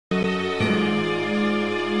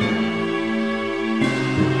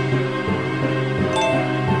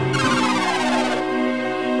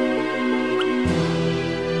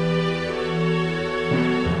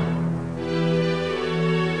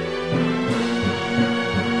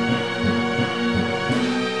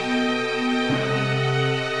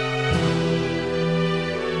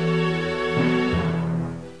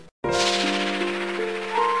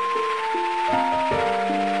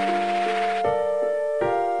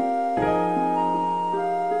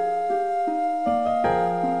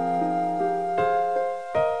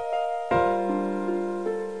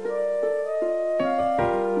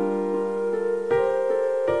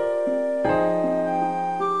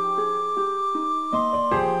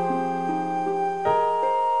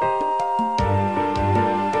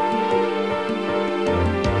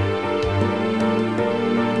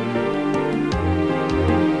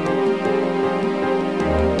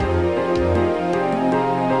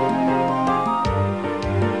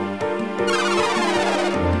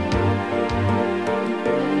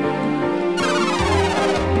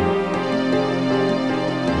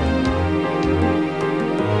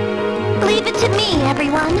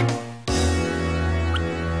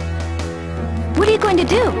What are you going to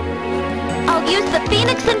do? I'll use the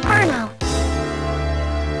Phoenix Inferno.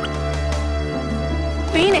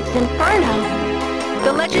 Phoenix Inferno?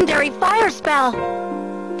 The legendary fire spell.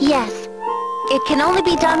 Yes. It can only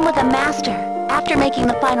be done with a master, after making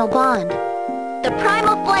the final bond. The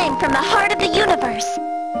primal flame from the heart of the universe.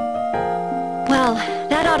 Well,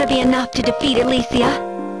 that ought to be enough to defeat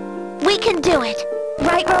Alicia. We can do it.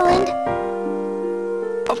 Right, Roland?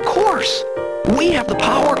 Of course! We have the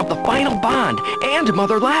power of the final bond and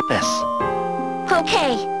Mother Lapis.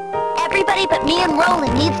 Okay. Everybody but me and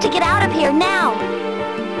Roland needs to get out of here now.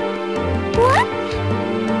 What?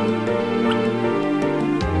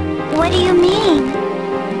 What do you mean?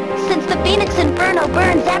 Since the Phoenix Inferno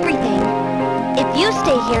burns everything, if you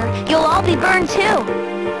stay here, you'll all be burned too.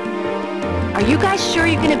 Are you guys sure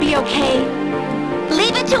you're gonna be okay?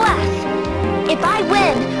 Leave it to us. If I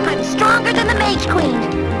win, I'm stronger than the Mage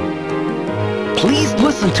Queen. Please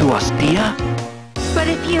listen to us, Thea. But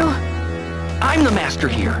if you... I'm the master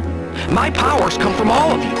here. My powers come from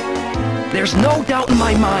all of you. There's no doubt in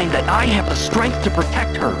my mind that I have the strength to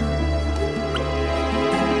protect her.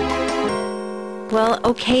 Well,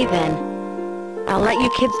 okay then. I'll let you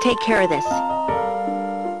kids take care of this.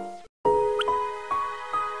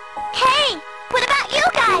 Hey! What about you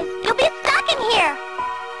guys? You'll be stuck in here!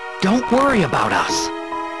 Don't worry about us.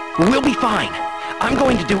 We'll be fine. I'm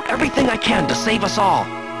going to do everything I can to save us all.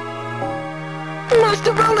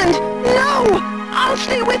 Master Roland! No! I'll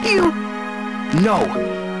stay with you! No.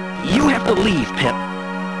 You have to leave, Pip.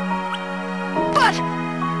 But...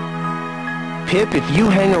 Pip, if you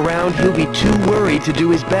hang around, he'll be too worried to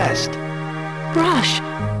do his best. Rosh,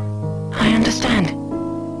 I understand.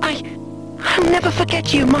 I'll never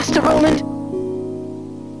forget you, Master Roland.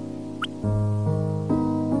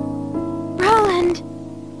 Roland!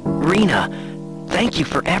 Rena, thank you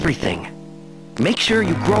for everything. Make sure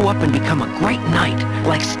you grow up and become a great knight,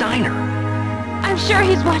 like Steiner. I'm sure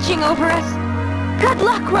he's watching over us. Good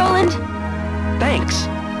luck, Roland! Thanks.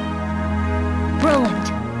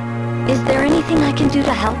 Roland, is there anything I can do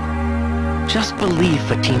to help? Just believe,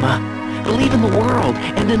 Fatima. Believe in the world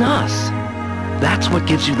and in us. That's what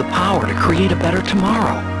gives you the power to create a better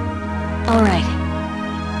tomorrow. All right.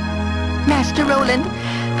 Master Roland,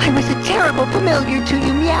 I was a terrible familiar to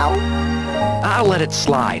you, meow. I'll let it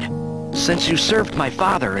slide, since you served my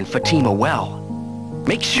father and Fatima well.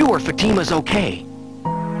 Make sure Fatima's okay.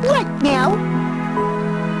 What, meow?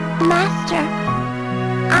 Master,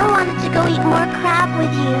 I wanted to go eat more crab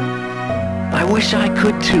with you. I wish I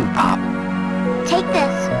could too, Pop. Take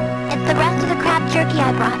this. It's the rest of the crab jerky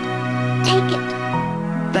I brought. Take it.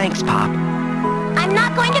 Thanks, Pop. I'm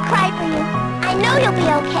not going to cry for you. I know you'll be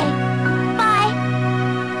okay. Bye.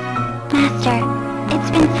 Master,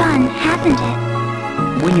 it's been fun, hasn't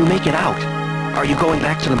it? When you make it out, are you going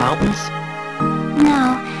back to the mountains?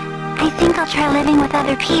 No, I think I'll try living with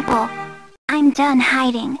other people. I'm done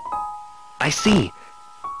hiding. I see.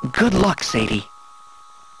 Good luck, Sadie.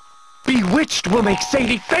 Bewitched will make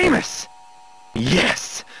Sadie famous!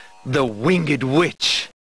 Yes, the Winged Witch.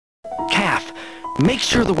 Calf, make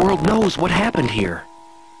sure the world knows what happened here.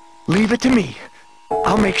 Leave it to me.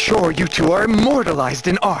 I'll make sure you two are immortalized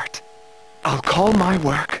in art. I'll call my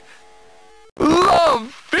work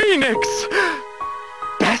Love Phoenix!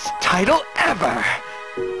 Best title ever!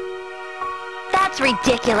 That's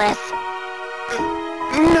ridiculous.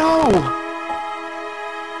 No!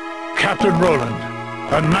 Captain Roland,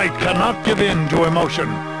 a knight cannot give in to emotion.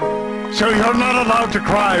 So you're not allowed to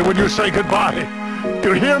cry when you say goodbye.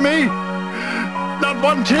 You hear me? Not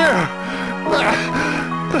one tear!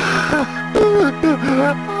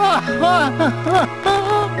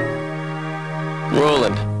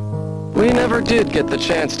 Roland, we never did get the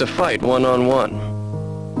chance to fight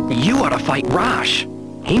one-on-one. You ought to fight Rosh.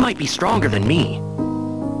 He might be stronger than me.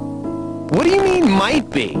 What do you mean, might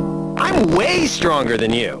be? I'm way stronger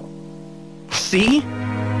than you. See?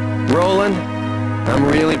 Roland, I'm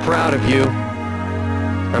really proud of you.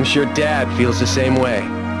 I'm sure Dad feels the same way.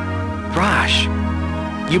 Rosh,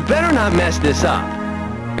 you better not mess this up.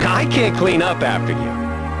 I can't clean up after you.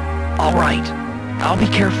 all right. I'll be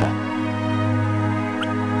careful.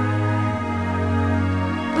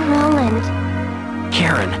 Roland.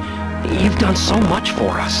 Karen, you've done so much for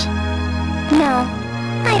us. No,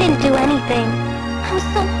 I didn't do anything. I was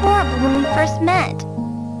so horrible when we first met.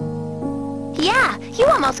 Yeah, you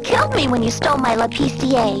almost killed me when you stole my La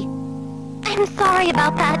PCA. I'm sorry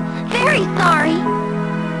about that. Very sorry.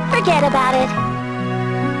 Forget about it.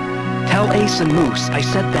 Tell Ace and Moose I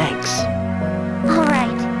said thanks. All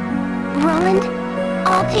right. Roland,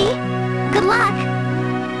 Alti, good luck.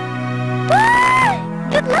 Ah!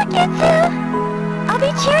 Good luck, you two. I'll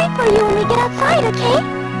be cheering for you when we get outside, okay?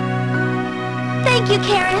 Thank you,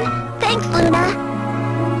 Karen. Thanks, Luna.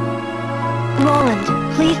 Roland,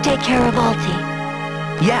 please take care of Alti.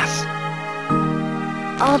 Yes.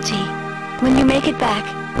 Alti, when you make it back,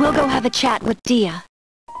 we'll go have a chat with Dia.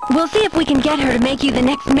 We'll see if we can get her to make you the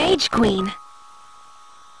next Mage Queen.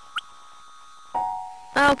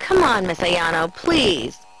 Oh, come on, Miss Ayano,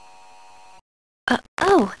 please.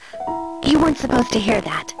 Oh, you weren't supposed to hear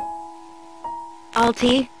that.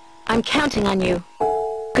 Alti, I'm counting on you.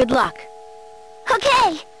 Good luck.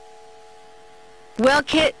 Okay! Well,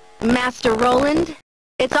 Kit, Master Roland,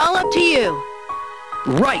 it's all up to you.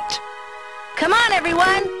 Right. Come on,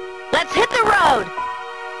 everyone! Let's hit the road!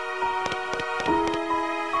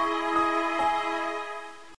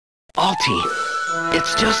 Alti,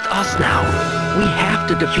 it's just us now. We have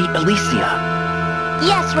to defeat Alicia.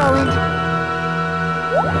 Yes, Roland.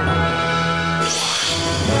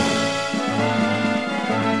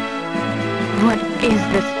 What is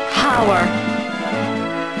this power?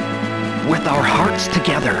 With our hearts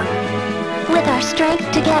together. With our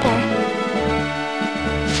strength together.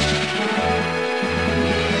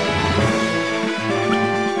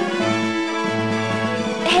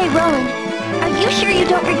 Hey, Roland, are you sure you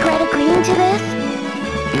don't regret agreeing to this?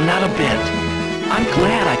 Not a bit. I'm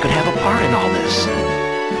glad I could have a part in all this.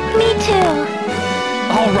 Me too.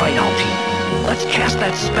 All right, Alti. Let's cast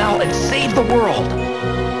that spell and save the world.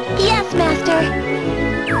 Yes, Master.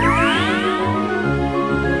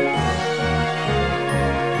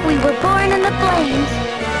 We were born in the flames.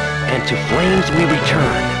 And to flames we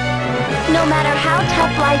return. No matter how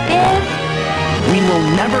tough life is, We will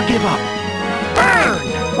never give up. burn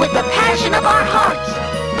with the passion of our hearts.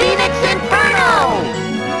 Phoenix Inferno!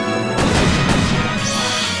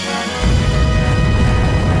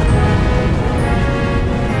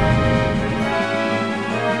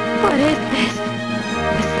 What is this?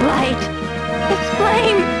 This light? This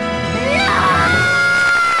flame? No!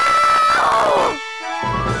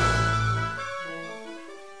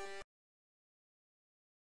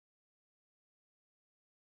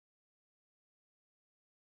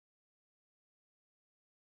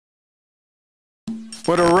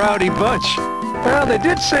 What a rowdy bunch. Well, they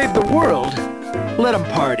did save the world. Let them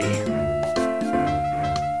party.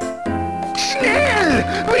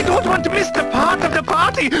 Schnell! We don't want to miss the part of the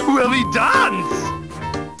party where we dance!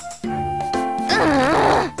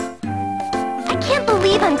 I can't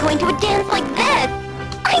believe I'm going to a dance like this.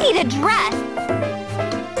 I need a dress.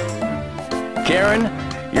 Karen,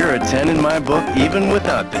 you're a 10 in my book even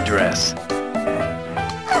without the dress.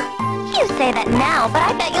 You say that now, but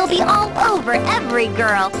I bet you'll be all over every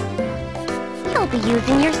girl. You'll be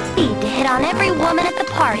using your speed to hit on every woman at the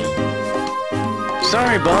party.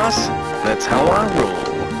 Sorry, boss. That's how I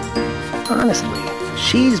roll. Honestly,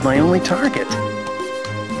 she's my only target.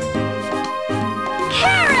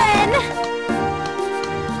 Karen!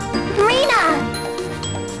 Rena!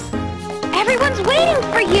 Everyone's waiting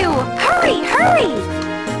for you! Hurry, hurry!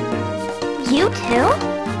 You too?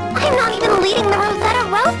 I'm not even leading the Rosetta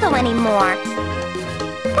Rosso anymore.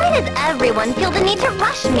 Why does everyone feel the need to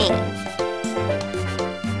rush me?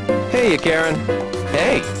 Hey, Karen.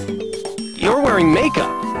 Hey, you're wearing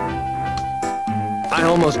makeup. I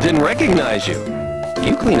almost didn't recognize you.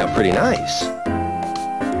 You clean up pretty nice.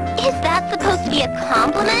 Is that supposed to be a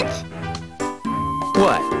compliment?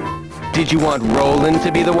 What? Did you want Roland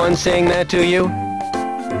to be the one saying that to you?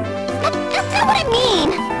 That's not what I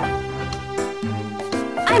mean!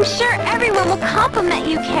 I'm sure everyone will compliment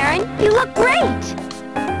you, Karen. You look great!